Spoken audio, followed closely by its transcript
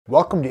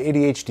Welcome to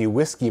ADHD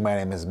Whiskey. My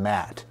name is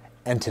Matt,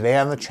 and today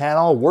on the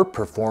channel we're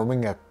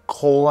performing a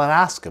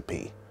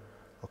colonoscopy.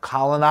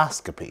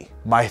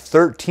 My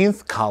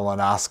 13th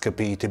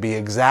colonoscopy to be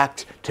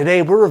exact.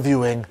 Today we're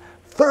reviewing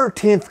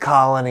 13th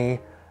Colony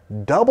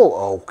Double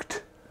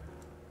Oaked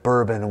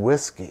Bourbon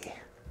Whiskey.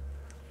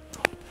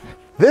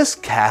 This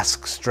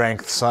cask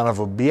strength son of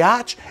a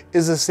biatch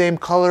is the same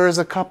color as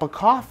a cup of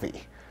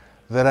coffee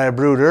that I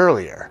brewed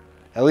earlier.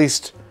 At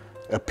least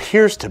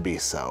appears to be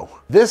so.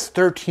 This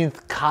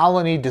 13th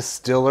Colony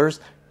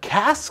Distillers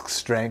cask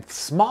strength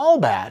small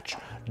batch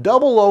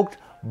double oaked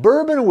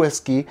bourbon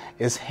whiskey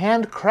is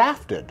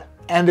handcrafted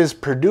and is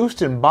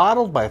produced and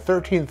bottled by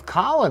 13th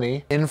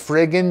Colony in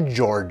friggin'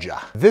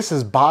 Georgia. This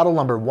is bottle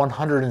number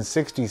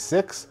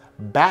 166,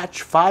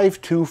 batch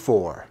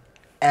 524,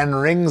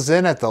 and rings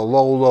in at the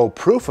low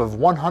proof of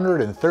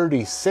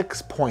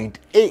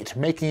 136.8,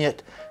 making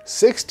it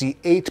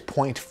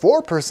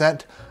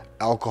 68.4%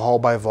 alcohol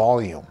by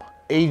volume.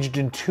 Aged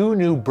in 2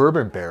 new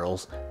bourbon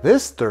barrels,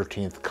 this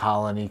 13th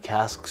Colony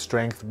cask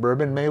strength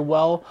bourbon may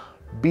well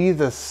be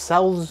the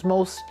South's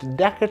most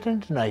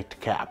decadent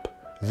nightcap.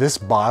 This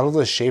bottle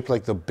is shaped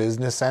like the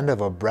business end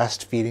of a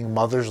breastfeeding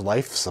mother's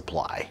life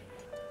supply.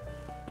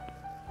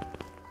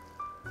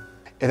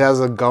 It has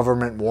a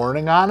government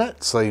warning on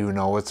it, so you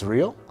know it's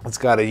real. It's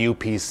got a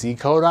UPC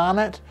code on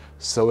it,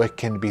 so it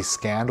can be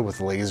scanned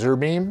with laser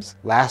beams.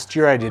 Last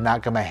year I did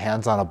not get my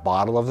hands on a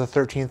bottle of the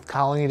 13th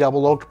Colony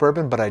Double Oaked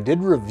Bourbon, but I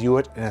did review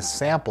it in a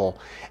sample,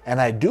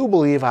 and I do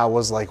believe I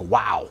was like,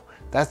 wow,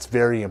 that's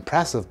very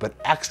impressive, but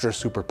extra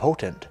super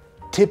potent.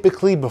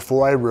 Typically,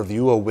 before I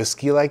review a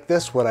whiskey like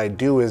this, what I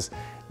do is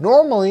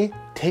normally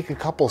take a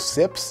couple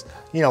sips,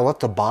 let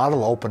the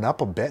bottle open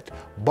up a bit,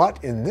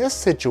 but in this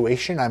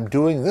situation, I'm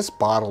doing this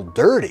bottle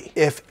dirty.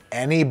 If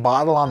any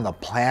bottle on the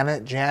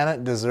planet,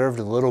 Janet, deserved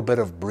a little bit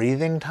of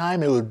breathing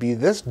time, it would be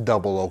this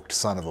double oaked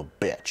son of a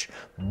bitch.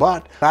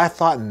 But I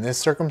thought in this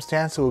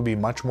circumstance, it would be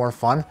much more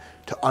fun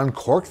to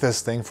uncork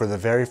this thing for the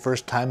very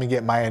first time and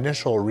get my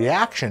initial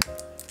reaction.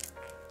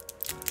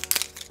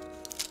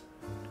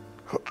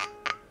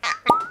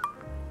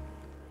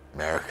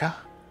 America?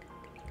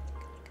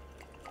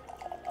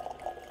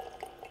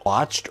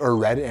 Watched or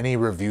read any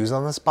reviews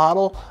on this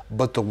bottle,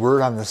 but the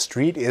word on the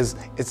street is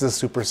it's a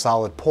super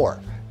solid pour.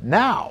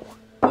 Now,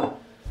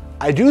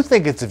 I do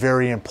think it's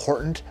very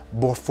important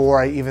before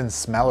I even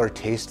smell or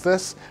taste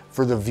this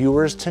for the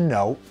viewers to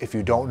know, if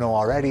you don't know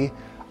already,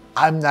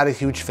 I'm not a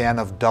huge fan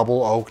of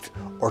double oaked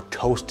or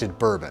toasted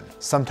bourbon.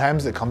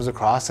 Sometimes it comes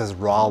across as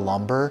raw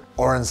lumber,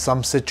 or in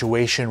some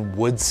situation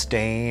wood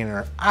stain,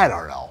 or I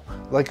don't know,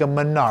 like a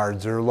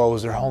Menards or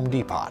Lowe's or Home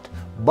Depot.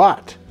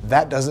 But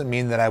that doesn't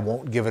mean that I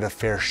won't give it a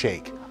fair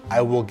shake.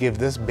 I will give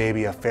this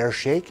baby a fair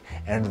shake,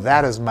 and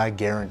that is my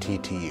guarantee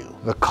to you.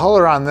 The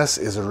color on this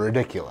is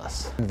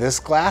ridiculous. This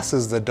glass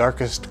is the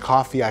darkest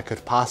coffee I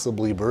could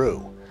possibly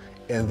brew.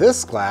 And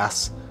this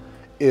glass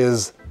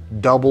is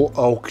double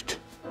oaked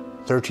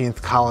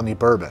 13th Colony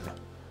bourbon.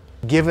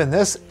 Given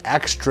this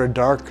extra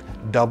dark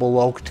double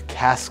oaked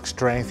cask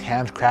strength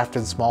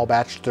handcrafted small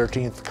batch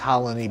 13th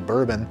Colony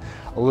bourbon,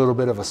 a little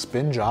bit of a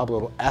spin job, a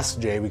little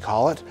SJ we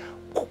call it.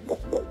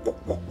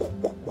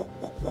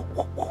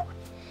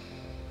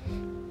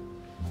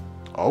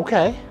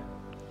 Okay.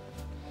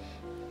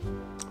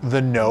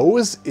 The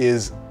nose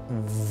is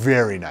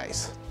very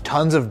nice.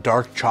 Tons of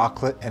dark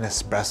chocolate and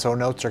espresso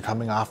notes are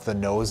coming off the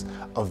nose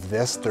of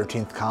this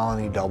 13th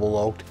Colony Double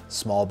Oaked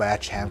Small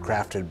Batch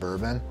Handcrafted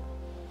Bourbon.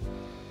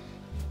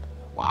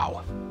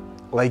 Wow.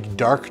 Like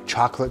dark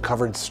chocolate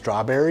covered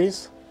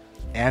strawberries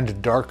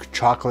and dark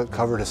chocolate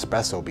covered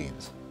espresso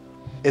beans.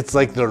 It's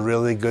like the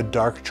really good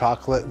dark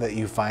chocolate that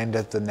you find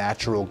at the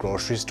natural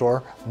grocery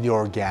store, the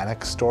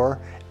organic store,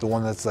 the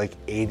one that's like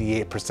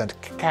 88%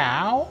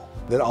 cacao,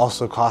 that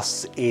also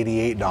costs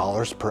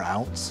 $88 per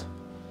ounce.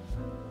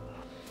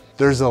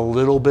 There's a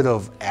little bit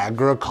of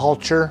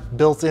agriculture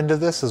built into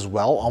this as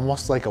well,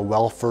 almost like a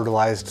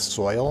well-fertilized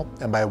soil.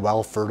 And by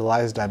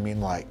well-fertilized, I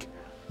mean like,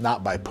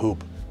 not by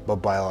poop, but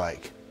by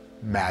like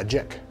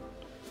magic.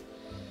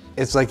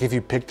 It's like if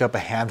you picked up a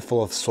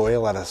handful of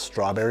soil at a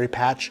strawberry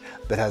patch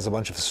that has a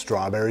bunch of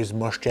strawberries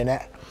mushed in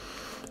it,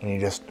 and you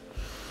just...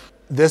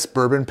 This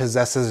bourbon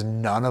possesses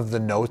none of the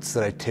notes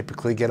that I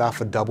typically get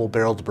off a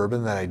double-barreled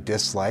bourbon that I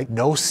dislike.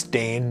 No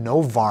stain,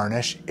 no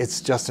varnish.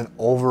 It's just an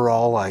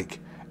overall like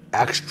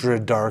extra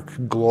dark,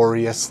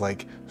 glorious,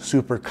 like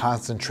super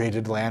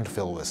concentrated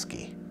landfill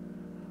whiskey.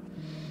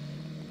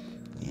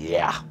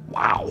 Yeah,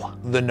 wow.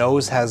 The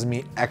nose has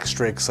me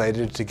extra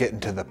excited to get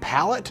into the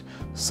palate,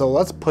 so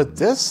let's put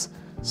this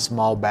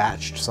small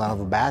batch, son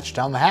of a batch,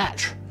 down the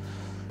hatch. Here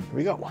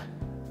we go.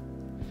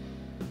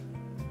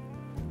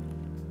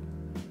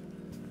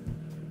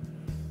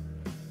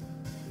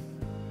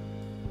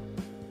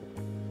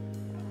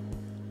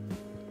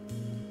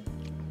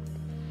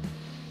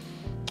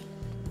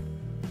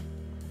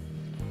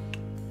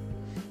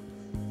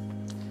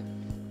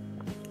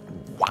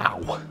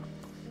 Wow.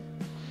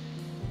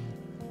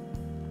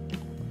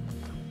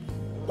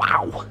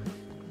 Wow.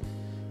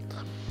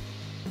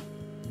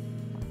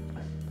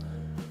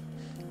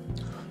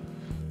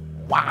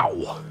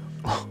 Wow.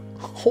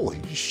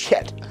 Holy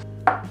shit.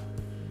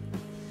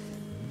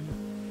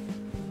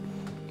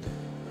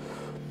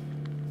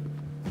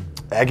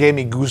 That gave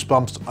me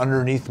goosebumps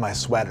underneath my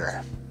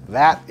sweater.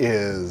 That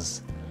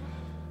is,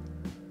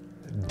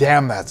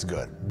 damn, that's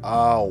good.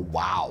 Oh,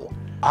 wow.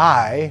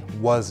 I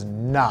was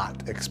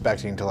not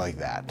expecting to like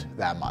that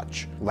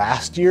much.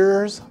 Last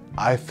year's,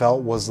 I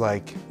felt was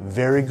like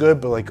very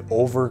good, but like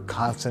over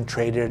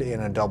concentrated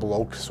in a double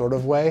oak sort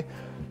of way.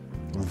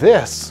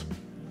 This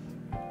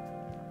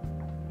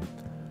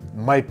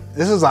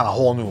is on a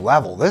whole new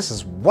level. This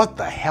is, what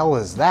the hell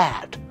is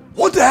that?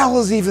 What the hell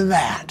is even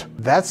that?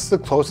 That's the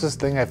closest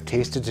thing I've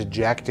tasted to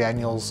Jack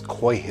Daniel's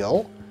Coy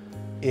Hill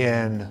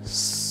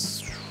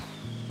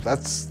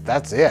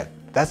that's it.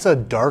 That's a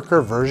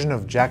darker version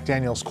of Jack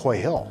Daniel's Coy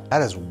Hill.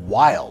 That is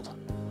wild.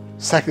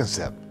 Second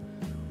sip.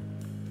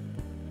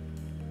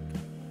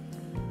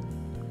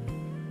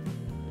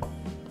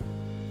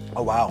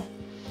 Oh, wow.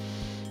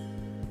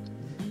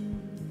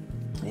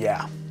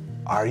 Yeah.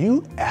 Are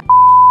you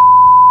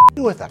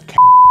with a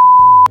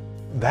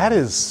That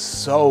is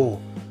so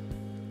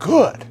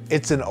good.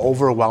 It's an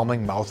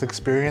overwhelming mouth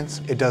experience.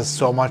 It does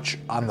so much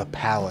on the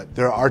palate.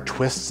 There are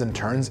twists and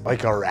turns,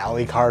 like a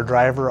rally car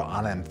driver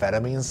on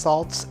amphetamine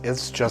salts.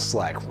 It's just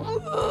like,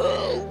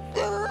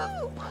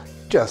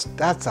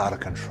 that's out of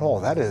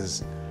control. That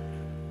is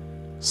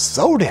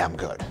so damn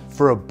good.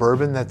 For a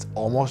bourbon that's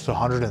almost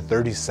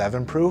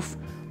 137 proof,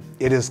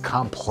 it is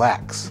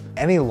complex.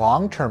 Any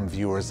long-term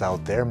viewers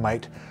out there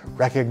might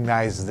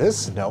recognize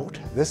this note,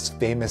 this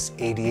famous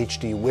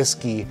ADHD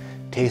whiskey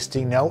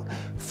tasting note.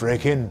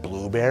 Frickin'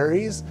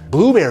 blueberries.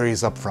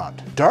 Blueberries up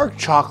front. Dark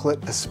chocolate,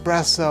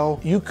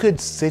 espresso. You could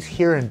sit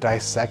here and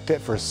dissect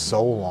it for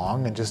so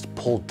long and just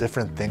pull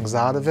different things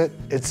out of it.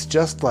 It's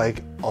just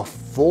like a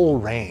full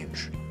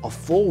range of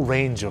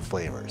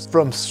flavors.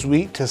 From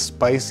sweet to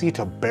spicy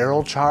to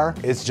barrel char.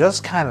 It's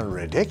just kind of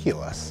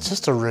ridiculous. It's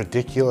just a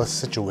ridiculous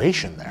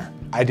situation there.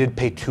 I did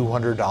pay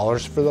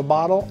 $200 for the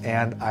bottle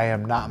and I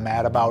am not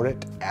mad about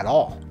it at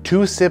all.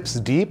 2 sips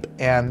deep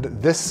and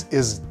this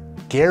is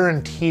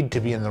guaranteed to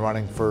be in the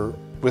running for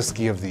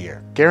Whiskey of the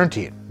Year.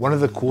 Guaranteed. One of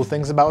the cool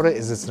things about it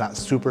is it's not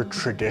super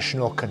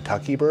traditional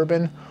Kentucky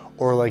bourbon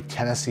or like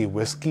Tennessee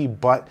whiskey,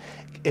 but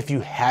if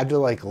you had to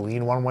like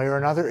lean one way or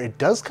another, it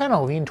does kind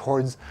of lean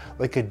towards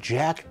like a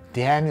Jack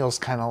Daniel's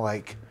kind of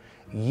like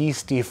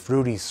yeasty,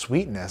 fruity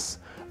sweetness,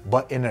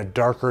 but in a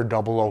darker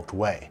double oaked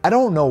way. I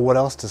don't know what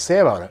else to say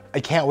about it. I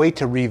can't wait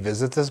to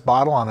revisit this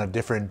bottle on a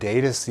different day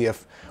to see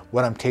if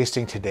what I'm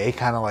tasting today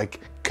kind of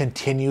like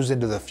continues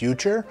into the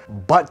future.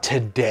 But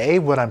today,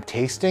 what I'm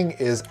tasting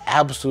is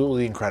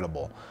absolutely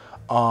incredible.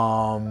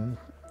 I'm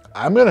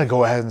gonna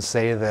go ahead and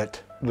say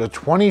that the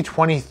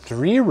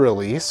 2023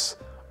 release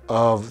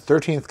of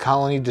 13th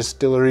Colony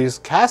Distillery's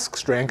Cask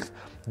Strength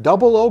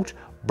Double Oaked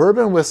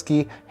Bourbon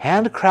Whiskey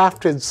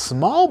Handcrafted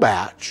Small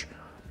Batch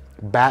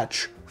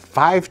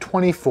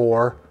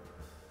 524,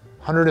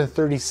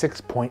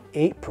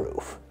 136.8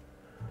 proof,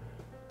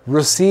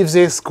 receives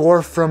a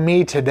score from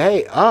me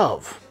today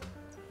of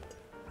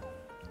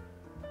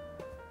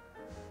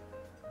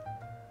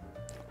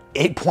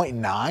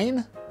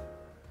 8.9?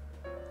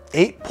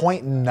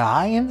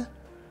 8.9?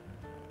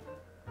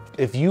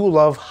 If you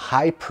love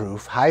high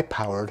proof, high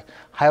powered,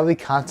 highly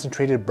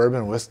concentrated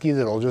bourbon whiskey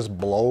that'll just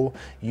blow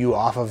you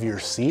off of your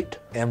seat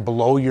and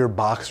blow your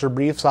boxer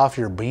briefs off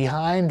your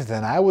behind,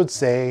 then I would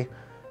say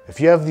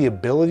if you have the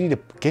ability to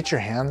get your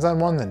hands on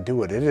one, then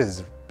do it. It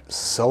is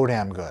so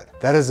damn good.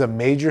 That is a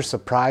major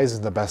surprise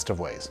in the best of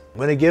ways.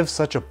 When I give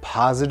such a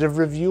positive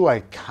review,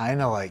 I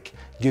kind of like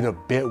get a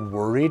bit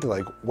worried.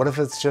 Like, what if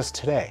it's just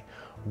today?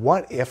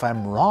 What if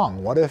I'm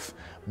wrong? What if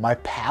my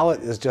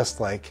palate is just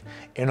like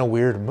in a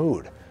weird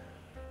mood?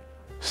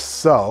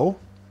 So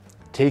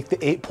take the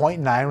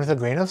 8.9 with a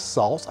grain of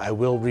salt. I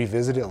will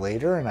revisit it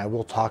later and I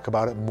will talk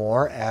about it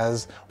more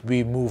as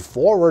we move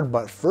forward.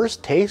 But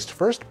first taste,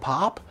 first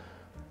pop,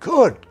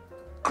 good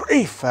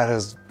grief, that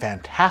is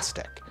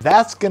fantastic.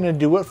 That's gonna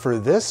do it for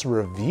this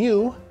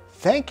review.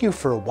 Thank you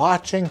for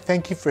watching.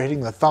 Thank you for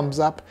hitting the thumbs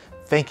up.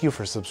 Thank you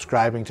for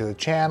subscribing to the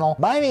channel.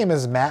 My name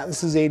is Matt,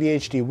 this is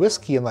ADHD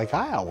Whiskey, and like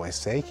I always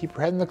say, keep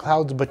your head in the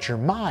clouds but your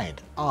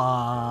mind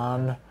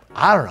on,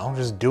 I don't know,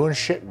 just doing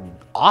shit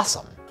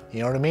awesome. You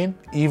know what I mean?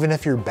 Even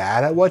if you're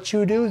bad at what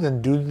you do, then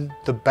do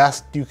the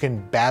best you can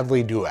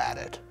badly do at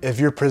it. If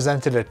you're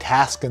presented a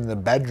task in the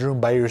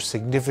bedroom by your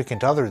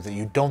significant other that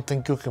you don't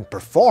think you can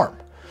perform,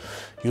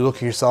 you look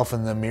at yourself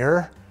in the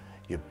mirror,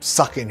 you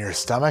suck in your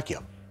stomach, you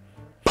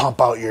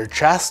pump out your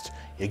chest,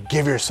 you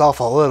give yourself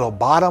a little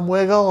bottom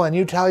wiggle, and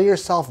you tell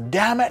yourself,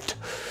 damn it,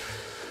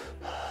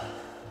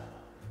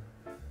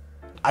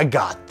 I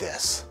got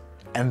this.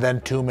 And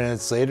then 2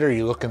 minutes later,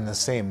 you look in the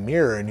same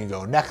mirror and you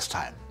go, next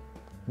time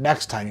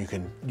you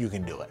can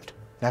do it.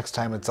 Next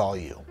time it's all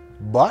you.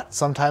 But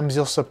sometimes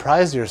you'll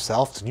surprise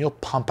yourself and you'll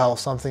pump out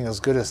something as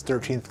good as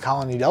 13th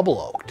Colony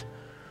Double Oaked.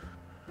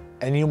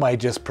 And you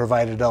might just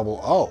provide a double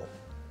O.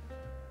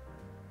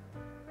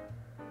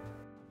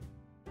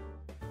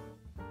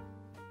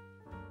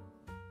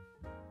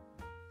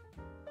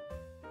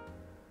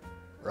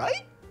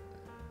 right?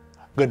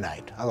 Good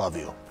night. I love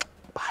you.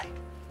 Bye.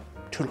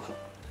 Toodaloo.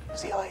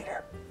 See you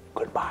later.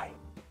 Goodbye.